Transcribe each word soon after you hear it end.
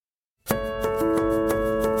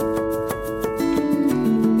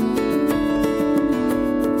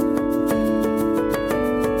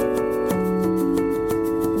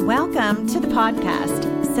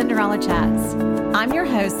Cinderella Chats. I'm your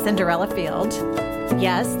host, Cinderella Field.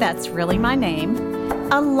 Yes, that's really my name,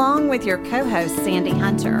 along with your co-host, Sandy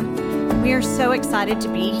Hunter. We are so excited to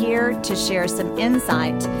be here to share some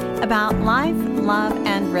insight about life, love,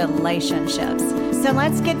 and relationships. So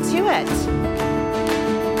let's get to it.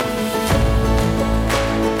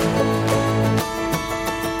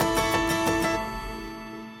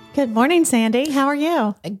 Good morning, Sandy. How are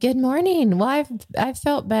you? Good morning. Well, I've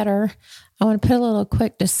felt better. I want to put a little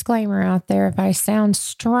quick disclaimer out there. If I sound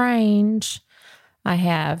strange, I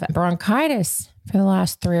have bronchitis for the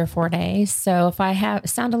last 3 or 4 days. So if I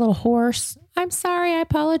sound a little hoarse, I'm sorry. I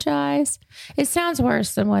apologize. It sounds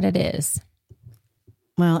worse than what it is.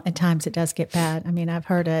 Well, at times it does get bad. I mean, I've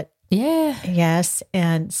heard it. Yeah. Yes.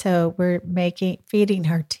 And so we're feeding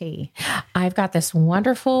her tea. I've got this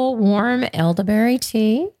wonderful warm elderberry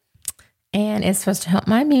tea. And it's supposed to help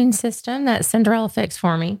my immune system that Cinderella fixed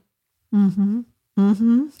for me. Mm-hmm.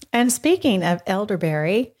 Mm-hmm. And speaking of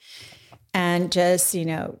elderberry, and just,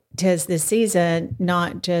 'tis the season,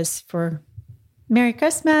 not just for Merry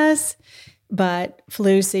Christmas, but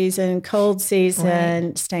flu season, cold season,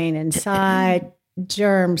 right. Staying inside,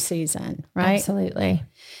 germ season, right? Absolutely.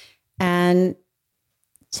 And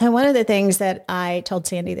so one of the things that I told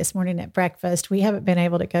Sandy this morning at breakfast, we haven't been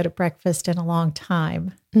able to go to breakfast in a long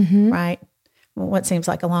time, right? What seems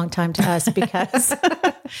like a long time to us because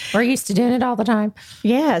we're used to doing it all the time.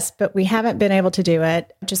 Yes, but we haven't been able to do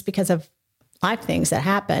it just because of life things that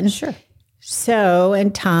happen. Sure. So,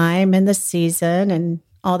 and time and the season and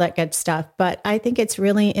all that good stuff. But I think it's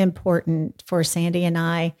really important for Sandy and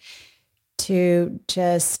I to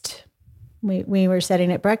just... We were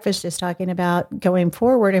sitting at breakfast just talking about going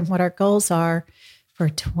forward and what our goals are for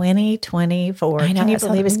 2024. Can you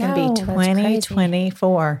believe it's going to be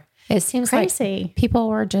 2024? It seems crazy. Like people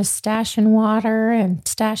were just stashing water and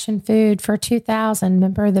stashing food for 2000.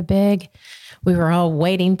 Remember we were all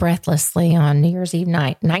waiting breathlessly on New Year's Eve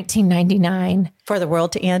night, 1999. For the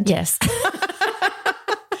world to end? Yes.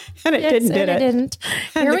 And it didn't. It didn't.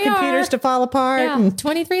 And here the computers to fall apart. Yeah, and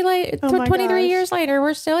 23 years later,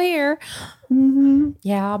 we're still here. Mm-hmm.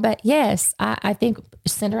 Yeah, but yes, I think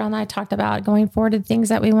Cinderella and I talked about going forward to things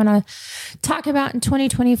that we want to talk about in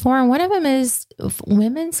 2024. And one of them is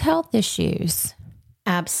women's health issues.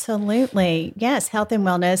 Absolutely. Yes, health and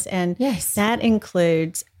wellness. And that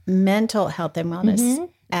includes mental health and wellness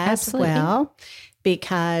as well.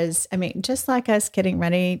 Because, just like us getting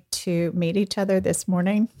ready to meet each other this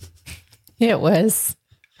morning. It was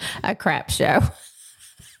a crap show.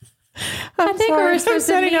 I think we were supposed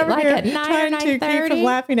to meet like at 9 or 9:30. To keep from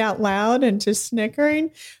laughing out loud and just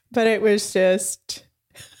snickering. But it was just,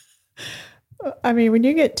 when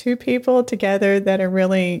you get two people together that are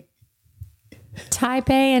really type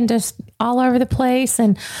A and just all over the place.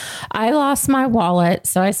 And I lost my wallet.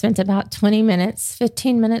 So I spent about 15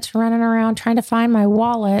 minutes running around trying to find my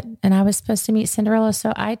wallet. And I was supposed to meet Cinderella.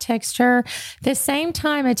 So I text her the same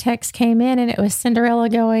time a text came in and it was Cinderella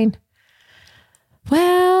going,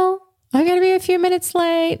 well, I'm going to be a few minutes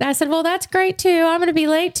late. And I said, well, that's great too. I'm going to be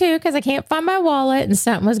late too because I can't find my wallet. And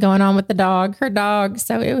something was going on with her dog.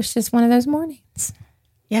 So it was just one of those mornings.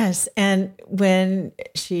 Yes. And when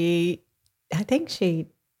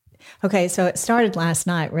so it started last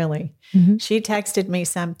night, really. Mm-hmm. She texted me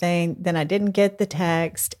something, then I didn't get the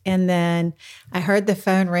text. And then I heard the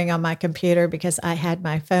phone ring on my computer because I had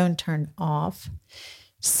my phone turned off.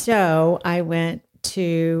 So I went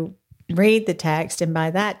to read the text. And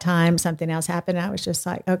by that time, something else happened. I was just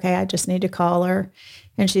like, okay, I just need to call her.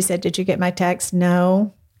 And she said, did you get my text?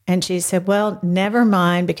 No. And she said, well, never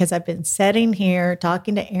mind, because I've been sitting here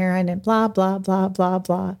talking to Aaron and blah, blah, blah, blah,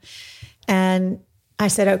 blah. And I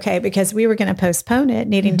said, okay, because we were going to postpone it,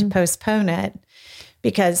 needing to postpone it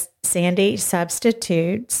because Sandy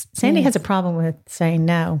substitutes. Sandy has a problem with saying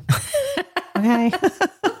no. Okay.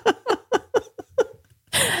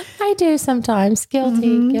 I do sometimes.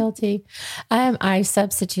 Guilty. I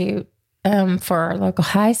substitute for our local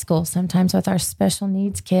high school sometimes with our special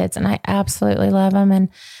needs kids, and I absolutely love them. And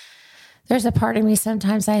there's a part of me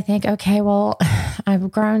sometimes I think, okay, well,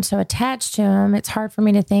 I've grown so attached to them. It's hard for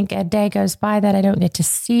me to think a day goes by that I don't get to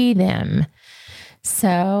see them.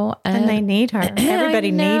 So, and they need her.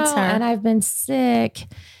 Everybody needs her. And I've been sick.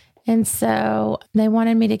 And so they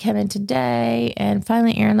wanted me to come in today. And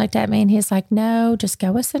finally, Aaron looked at me and he's like, no, just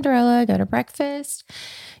go with Cinderella, go to breakfast,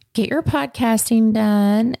 get your podcasting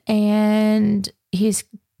done. And he's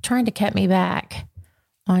trying to cut me back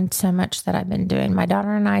on so much that I've been doing. My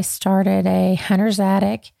daughter and I started a Hunter's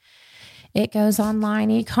Attic It goes online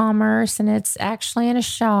e-commerce, and it's actually in a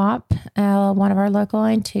shop, one of our local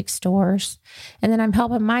antique stores. And then I'm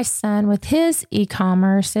helping my son with his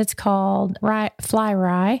e-commerce. It's called Fly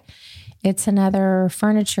Rye. It's another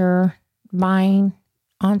furniture buying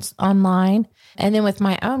online. And then with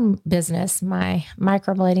my own business, my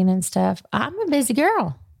microblading and stuff, I'm a busy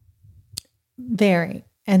girl. Very.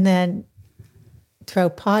 And then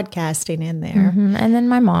throw podcasting in there. Mm-hmm. And then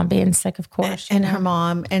my mom being sick, of course. And her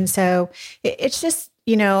mom. And so it's just,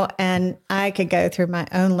 and I could go through my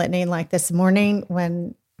own litany. Like this morning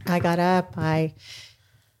when I got up, I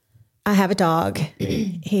have a dog.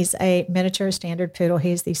 He's a miniature standard poodle.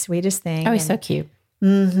 He's the sweetest thing. Oh, he's so cute.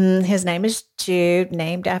 Mm-hmm. His name is Jude,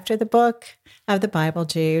 named after the book of the Bible,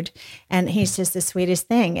 Jude. And he's just the sweetest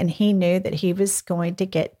thing. And he knew that he was going to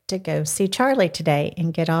get to go see Charlie today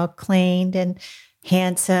and get all cleaned and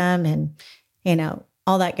handsome and,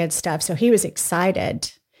 all that good stuff. So he was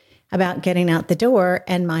excited about getting out the door,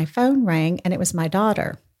 and my phone rang, and it was my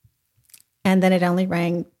daughter. And then it only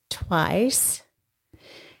rang twice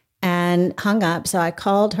and hung up. So I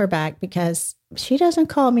called her back because she doesn't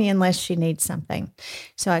call me unless she needs something.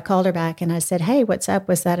 So I called her back and I said, hey, what's up?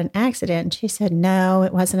 Was that an accident? And she said, no,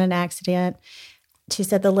 it wasn't an accident. She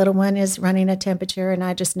said, the little one is running a temperature, and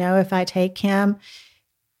I just know if I take him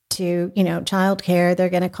to, childcare, they're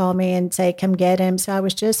going to call me and say, come get him. So I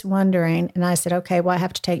was just wondering. And I said, okay, well, I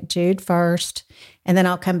have to take Jude first, and then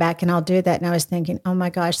I'll come back and I'll do that. And I was thinking, oh my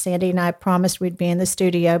gosh, Sandy and I promised we'd be in the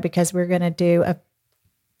studio because we're going to do a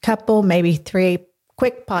couple, maybe 3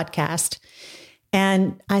 quick podcasts.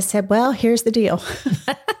 And I said, well, here's the deal.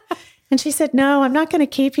 And she said, no, I'm not going to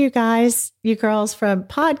keep you girls from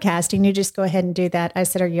podcasting. You just go ahead and do that. I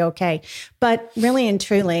said, are you okay? But really and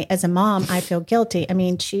truly, as a mom, I feel guilty. I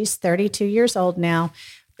mean, she's 32 years old now,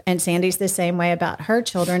 and Sandy's the same way about her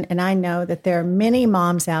children. And I know that there are many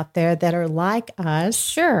moms out there that are like us.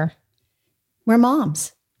 Sure. We're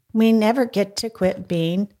moms. We never get to quit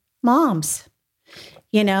being moms,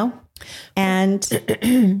 And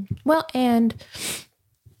well, and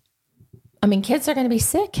I mean, kids are going to be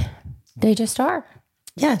sick. They just are.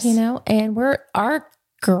 Yes. And our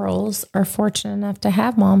girls are fortunate enough to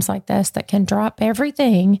have moms like this that can drop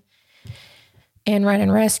everything and run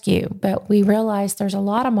and rescue. But we realize there's a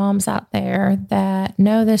lot of moms out there that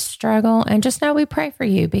know this struggle, and just know we pray for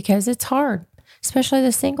you because it's hard, especially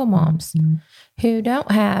the single moms who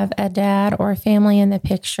don't have a dad or a family in the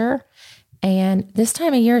picture. And this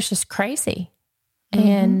time of year is just crazy.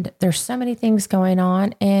 And there's so many things going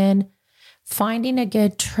on, and finding a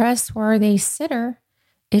good, trustworthy sitter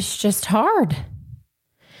is just hard.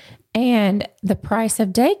 And the price of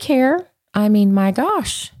daycare, I mean, my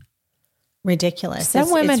gosh. Ridiculous.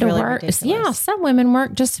 Some women it's really work. ridiculous. Yeah, some women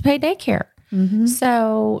work just to pay daycare.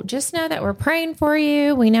 So just know that we're praying for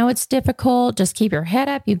you. We know it's difficult. Just keep your head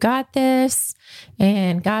up. You got this,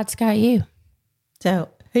 and God's got you. So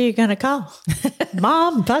who are you going to call?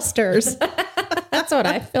 Mom Busters. That's what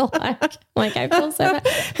I feel like. Like I feel so bad.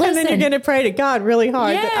 And then you're going to pray to God really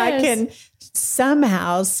hard that I Yes. can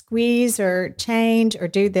somehow squeeze or change or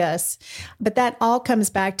do this. But that all comes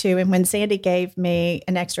back to, and when Sandy gave me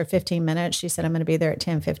an extra 15 minutes, she said, I'm going to be there at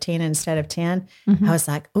 10:15 instead of 10. I was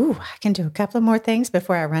like, ooh, I can do a couple of more things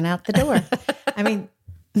before I run out the door. I mean,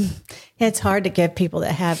 it's hard to give people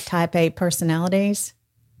that have type A personalities.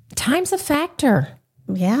 Time's a factor.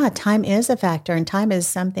 Yeah, time is a factor, and time is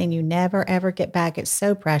something you never, ever get back. It's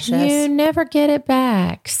so precious. You never get it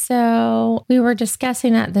back. So we were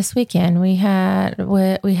discussing that this weekend. We had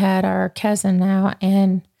our cousin now,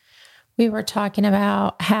 and we were talking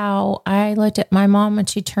about how I looked at my mom when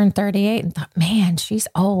she turned 38 and thought, man, she's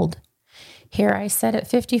old. Here I said at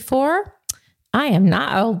 54, I am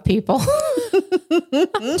not old, people.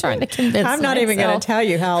 I'm trying to convince I'm not even going to tell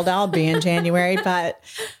you how old I'll be in January, but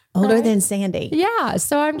older than Sandy. Yeah.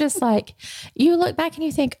 So I'm just like, you look back and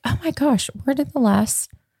you think, oh my gosh, where did the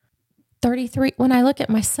last 33? When I look at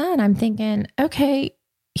my son, I'm thinking, okay,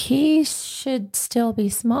 he should still be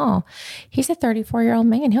small. He's a 34-year-old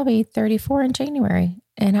man. He'll be 34 in January.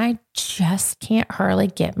 And I just can't hardly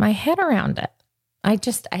get my head around it. I'm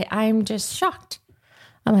just shocked.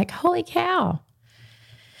 I'm like, holy cow.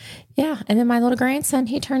 Yeah. And then my little grandson,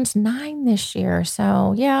 he turns 9 this year.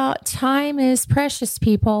 So yeah, time is precious,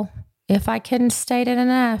 people. If I couldn't state it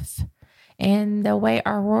enough. And the way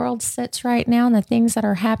our world sits right now and the things that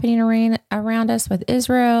are happening around us with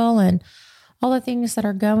Israel and all the things that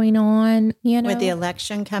are going on, With the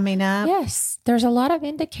election coming up. Yes. There's a lot of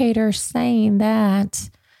indicators saying that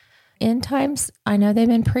end times, I know they've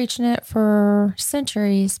been preaching it for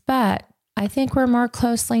centuries, but I think we're more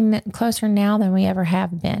closer now than we ever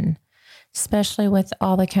have been. especially with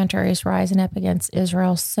all the countries rising up against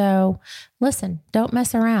Israel. So listen, don't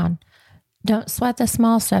mess around. Don't sweat the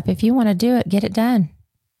small stuff. If you want to do it, get it done.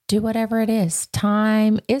 Do whatever it is.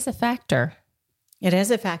 Time is a factor. It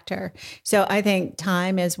is a factor. So I think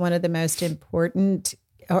time is one of the most important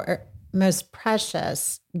or most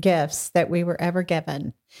precious gifts that we were ever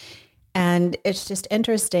given. And it's just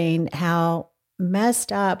interesting how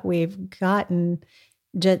messed up we've gotten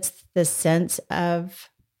just the sense of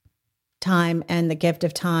time and the gift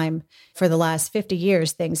of time. For the last 50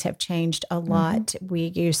 years, things have changed a lot.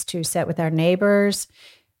 We used to sit with our neighbors.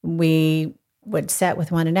 We would sit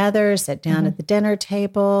with one another, sit down at the dinner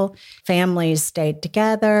table. Families stayed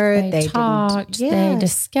together. They talked. They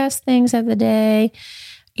discussed things of the day.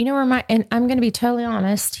 You know where and I'm going to be totally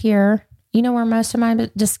honest here. You know where most of my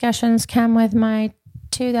discussions come with my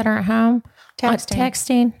two that are at home?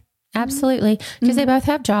 Texting. Absolutely. Because they both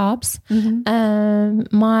have jobs.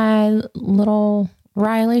 My little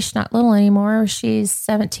Riley, she's not little anymore. She's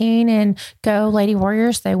 17 and go Lady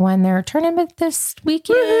Warriors. They won their tournament this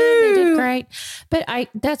weekend. Woo-hoo! They did great. But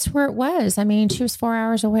that's where it was. I mean, she was 4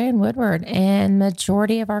 hours away in Woodward, and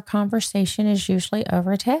majority of our conversation is usually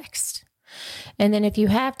over text. And then if you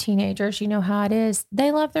have teenagers, you know how it is.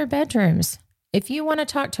 They love their bedrooms. If you want to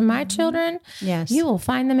talk to my children, you will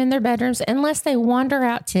find them in their bedrooms unless they wander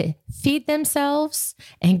out to feed themselves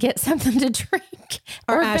and get something to drink.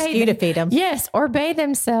 Or ask you to feed them. Yes, or bathe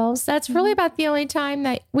themselves. That's really about the only time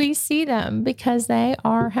that we see them because they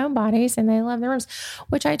are homebodies and they love their rooms,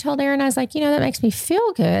 which I told Aaron, I was like, that makes me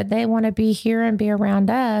feel good. They want to be here and be around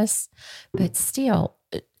us. But still,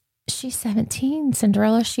 she's 17,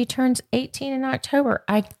 Cinderella. She turns 18 in October.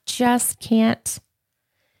 I just can't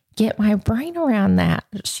get my brain around that.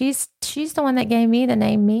 She's the one that gave me the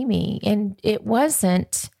name Mimi. And it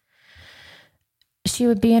wasn't, she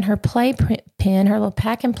would be in her play pen, her little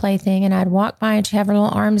pack and play thing. And I'd walk by and she'd have her little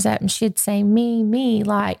arms up and she'd say, me,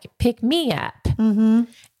 like pick me up.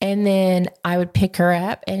 And then I would pick her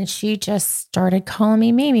up and she just started calling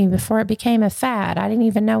me Mimi before it became a fad. I didn't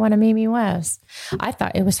even know what a Mimi was. I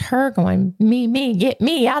thought it was her going, me, get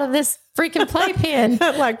me out of this freaking playpen.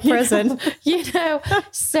 Like prison.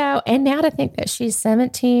 So, and now to think that she's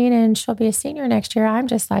 17 and she'll be a senior next year, I'm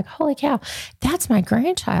just like, holy cow, that's my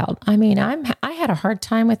grandchild. I mean, I had a hard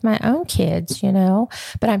time with my own kids,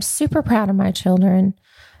 but I'm super proud of my children.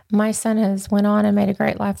 My son has went on and made a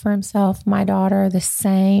great life for himself. My daughter, the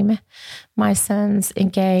same. My son's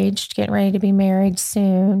engaged, getting ready to be married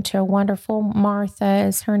soon to a wonderful Martha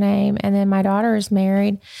is her name. And then my daughter is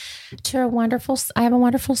married to I have a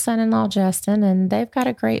wonderful son-in-law, Justin, and they've got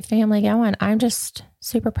a great family going. I'm just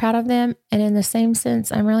super proud of them. And in the same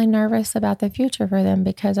sense, I'm really nervous about the future for them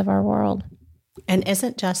because of our world. And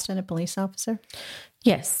isn't Justin a police officer?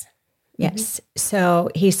 Yes. Yes. So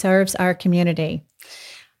he serves our community.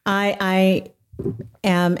 I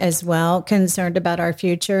am as well concerned about our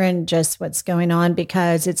future and just what's going on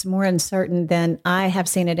because it's more uncertain than I have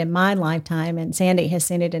seen it in my lifetime and Sandy has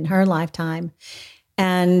seen it in her lifetime.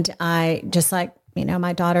 And I just like,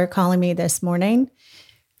 my daughter calling me this morning.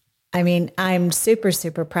 I mean, I'm super,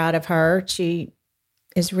 super proud of her. She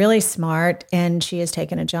is really smart and she has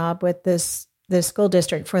taken a job with the school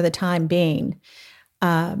district for the time being.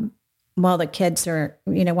 While the kids are,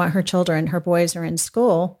 while her children, her boys are in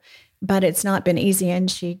school, but it's not been easy.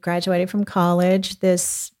 And she graduated from college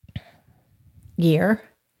this year.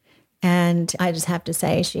 And I just have to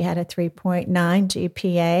say she had a 3.9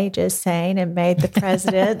 GPA, just saying, and made the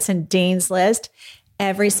president's and dean's list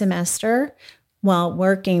every semester while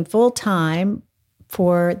working full time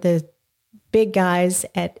for the big guys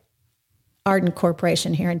at Arden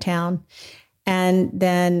Corporation here in town. And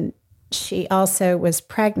then she also was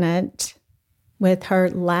pregnant with her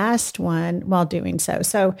last one while doing so.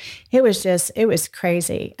 So it was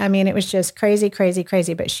crazy. I mean, it was just crazy, crazy,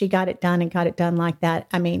 crazy. But she got it done and got it done like that.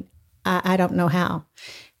 I mean, I don't know how.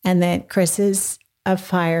 And then Chris is a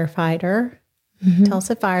firefighter,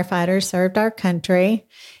 Tulsa firefighter, served our country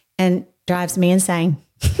and drives me insane.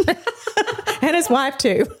 And his wife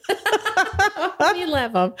too. We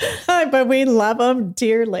love them. But we love them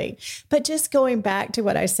dearly. But just going back to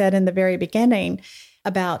what I said in the very beginning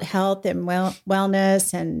about health and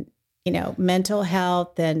wellness and, mental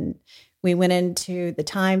health. And we went into the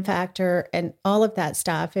time factor and all of that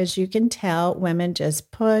stuff. As you can tell, women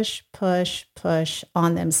just push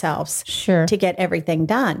on themselves to get everything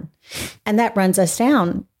done. And that runs us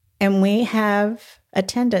down. And we have a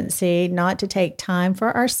tendency not to take time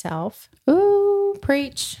for ourselves. Ooh,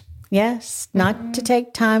 preach. Yes, not to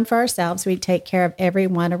take time for ourselves. We take care of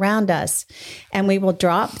everyone around us, and we will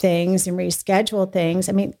drop things and reschedule things.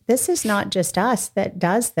 I mean, this is not just us that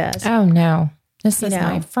does this. Oh, no. This is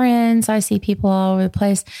my friends. I see people all over the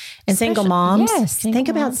place. And single moms. Yes. Think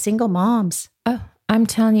about single moms. Oh, I'm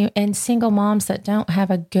telling you. And single moms that don't have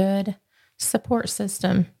a good support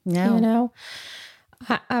system. No. You know,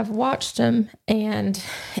 I've watched them and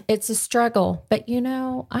it's a struggle. But, you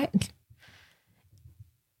know, I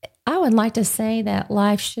would like to say that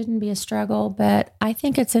life shouldn't be a struggle, but I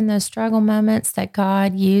think it's in those struggle moments that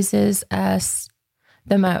God uses us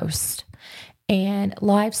the most. And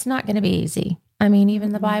life's not going to be easy. I mean,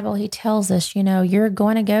 even the Bible, he tells us, you know, you're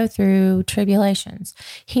going to go through tribulations.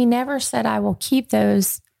 He never said, I will keep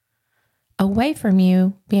those away from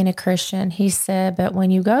you being a Christian. He said, but when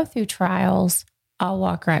you go through trials, I'll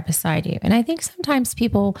walk right beside you. And I think sometimes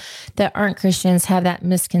people that aren't Christians have that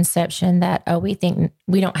misconception that, oh, we think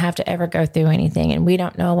we don't have to ever go through anything and we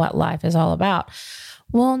don't know what life is all about.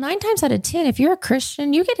 Well, 9 times out of 10, if you're a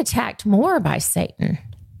Christian, you get attacked more by Satan.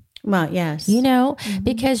 Well, yes. You know,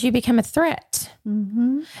 because you become a threat.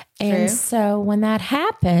 Mm-hmm. And True. so when that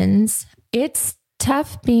happens, it's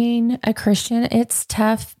tough being a Christian. It's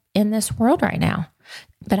tough in this world right now.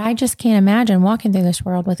 But I just can't imagine walking through this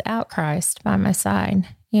world without Christ by my side.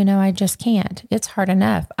 You know, I just can't. It's hard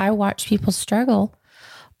enough. I watch people struggle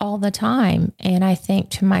all the time. And I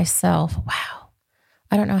think to myself, wow,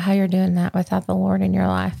 I don't know how you're doing that without the Lord in your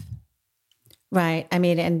life. Right. I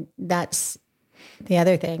mean, and that's the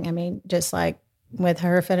other thing. I mean, just like with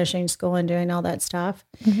her finishing school and doing all that stuff,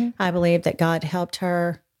 I believe that God helped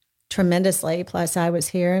her tremendously. Plus I was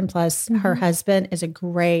here, and plus her husband is an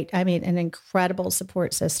incredible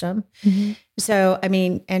support system. So, I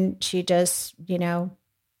mean, and she just, you know,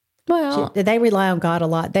 they rely on God a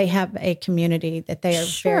lot. They have a community that they are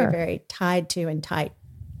very, very tied to and tight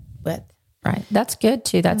with. Right. That's good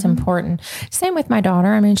too. That's important. Same with my daughter.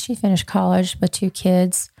 I mean, she finished college with 2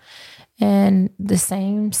 kids. And the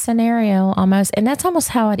same scenario almost. And that's almost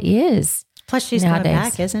how it is. Plus she's nowadays. Going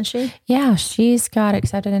back, isn't she? Yeah. She's got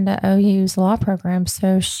accepted into OU's law program.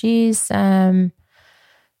 So she's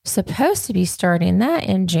supposed to be starting that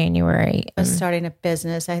in January. Starting a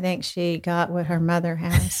business. I think she got what her mother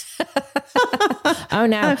has. Oh,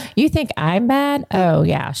 no. You think I'm bad? Oh,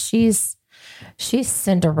 yeah. She's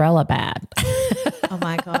Cinderella bad. Oh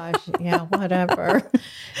my gosh. Yeah, whatever.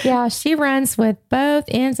 Yeah, she runs with both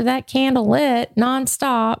ends of that candle lit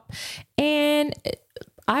nonstop. And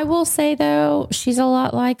I will say, though, she's a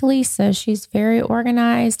lot like Lisa. She's very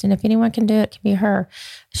organized. And if anyone can do it, it can be her.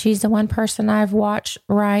 She's the one person I've watched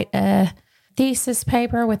write a thesis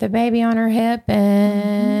paper with a baby on her hip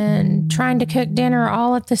and trying to cook dinner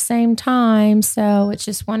all at the same time. So it's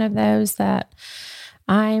just one of those that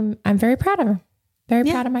I'm very proud of her. Very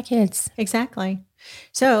proud of my kids. Exactly.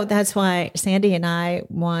 So that's why Sandy and I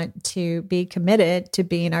want to be committed to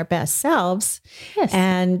being our best selves. Yes.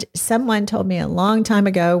 And someone told me a long time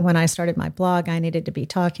ago when I started my blog, I needed to be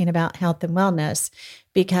talking about health and wellness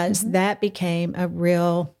because that became a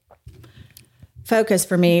real focus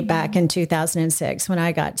for me back in 2006 when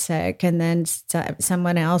I got sick. And then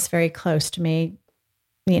someone else very close to me,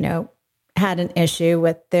 you know, had an issue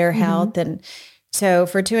with their health. And so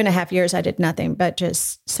for 2.5 years, I did nothing but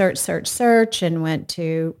just search and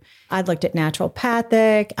I looked at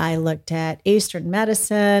naturopathic. I looked at Eastern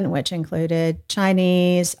medicine, which included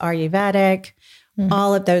Chinese, Ayurvedic,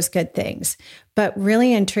 all of those good things. But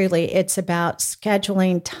really and truly, it's about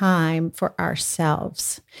scheduling time for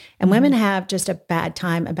ourselves. And women have just a bad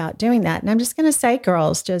time about doing that. And I'm just going to say,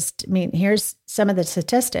 girls, here's some of the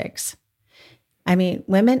statistics. I mean,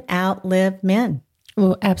 women outlive men.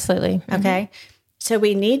 Oh, absolutely. Okay. So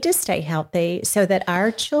we need to stay healthy so that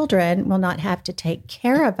our children will not have to take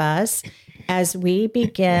care of us as we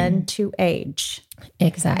begin to age.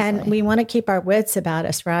 Exactly. And we want to keep our wits about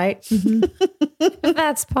us, right? If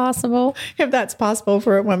that's possible. If that's possible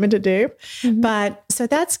for a woman to do. But so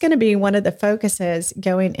that's going to be one of the focuses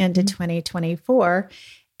going into 2024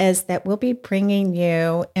 is that we'll be bringing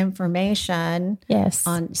you information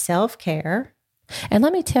on self-care. And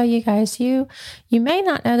let me tell you guys, you may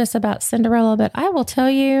not know this about Cinderella, but I will tell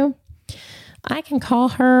you, I can call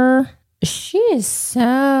her. She is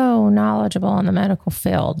so knowledgeable in the medical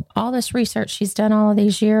field. All this research she's done all of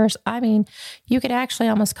these years. I mean, you could actually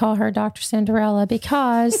almost call her Dr. Cinderella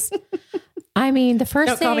because, the first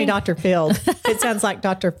Don't call me Dr. Phil. It sounds like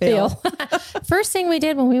Dr. Phil. First thing we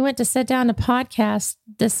did when we went to sit down to podcast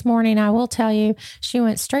this morning, I will tell you, she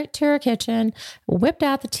went straight to her kitchen, whipped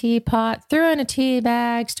out the teapot, threw in a tea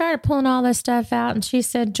bag, started pulling all this stuff out, and she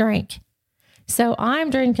said, drink. So I'm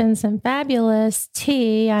drinking some fabulous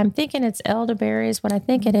tea. I'm thinking it's elderberry is what I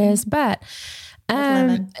think it is, but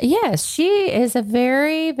yes, she is a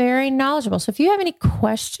very, very knowledgeable. So if you have any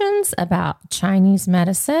questions about Chinese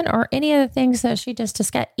medicine or any of the things that she just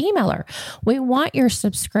discussed, email her. We want your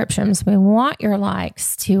subscriptions. We want your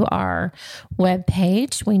likes to our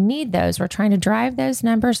webpage. We need those. We're trying to drive those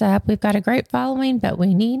numbers up. We've got a great following, but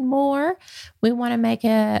we need more. We want to make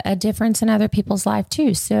a difference in other people's life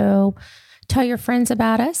too. So tell your friends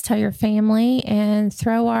about us, tell your family, and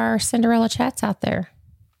throw our Cinderella chats out there.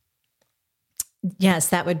 Yes,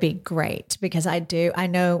 that would be great because I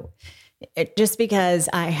know just because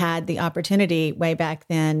I had the opportunity way back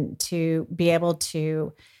then to be able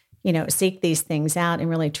to, seek these things out and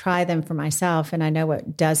really try them for myself. And I know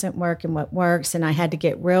what doesn't work and what works. And I had to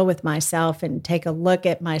get real with myself and take a look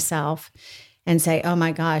at myself and say, oh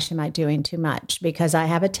my gosh, am I doing too much? Because I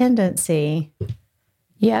have a tendency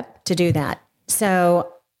to do that.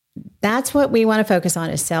 So that's what we want to focus on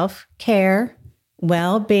is self-care,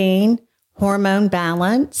 well-being, hormone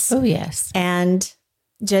balance. Oh, yes. And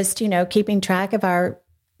just, keeping track of our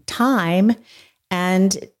time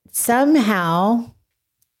and somehow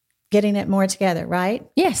getting it more together, right?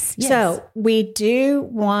 Yes. So we do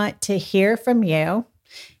want to hear from you.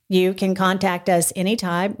 You can contact us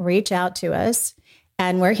anytime, reach out to us,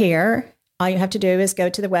 and we're here. All you have to do is go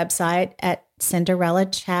to the website at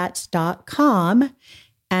cinderellachats.com.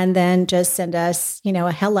 And then just send us,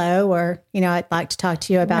 a hello or, I'd like to talk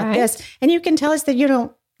to you about this. And you can tell us that you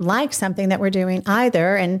don't like something that we're doing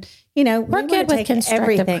either. And, we're good with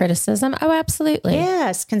constructive criticism. Oh, absolutely.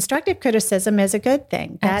 Yes. Constructive criticism is a good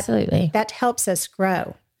thing. Absolutely. That helps us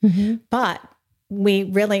grow. Mm-hmm. But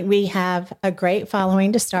we have a great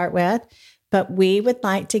following to start with. But we would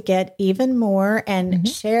like to get even more and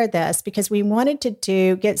share this because we wanted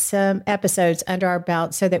to get some episodes under our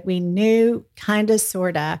belt so that we knew kind of,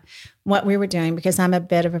 sort of what we were doing because I'm a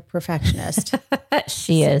bit of a perfectionist.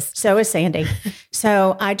 She is. So is Sandy.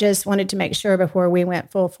 So I just wanted to make sure before we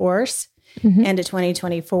went full force into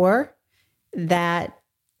 2024 that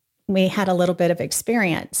we had a little bit of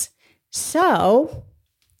experience. So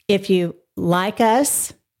if you like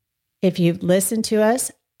us, if you've listened to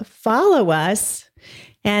us, follow us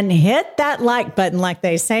and hit that like button, like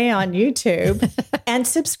they say on YouTube, and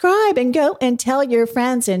subscribe and go and tell your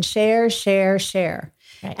friends and share.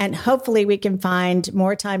 Right. And hopefully we can find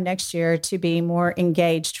more time next year to be more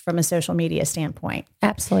engaged from a social media standpoint.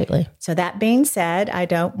 Absolutely. So that being said, I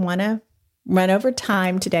don't want to run over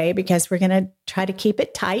time today because we're going to try to keep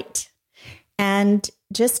it tight. And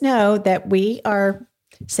just know that we are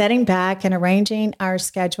setting back and arranging our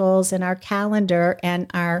schedules and our calendar and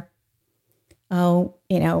we'll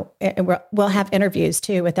have interviews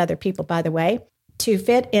too with other people, by the way, to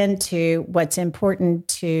fit into what's important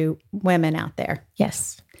to women out there.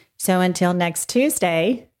 Yes. So until next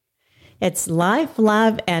Tuesday, it's life,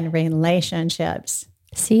 love, and relationships.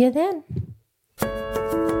 See you then.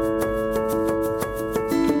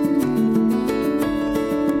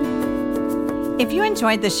 If you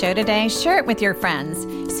enjoyed the show today, share it with your friends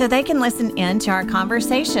so they can listen in to our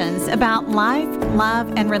conversations about life,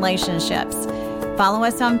 love, and relationships. Follow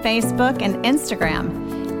us on Facebook and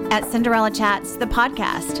Instagram at Cinderella Chats, the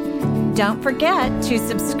podcast. Don't forget to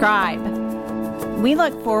subscribe. We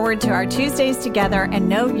look forward to our Tuesdays together and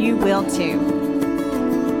know you will too.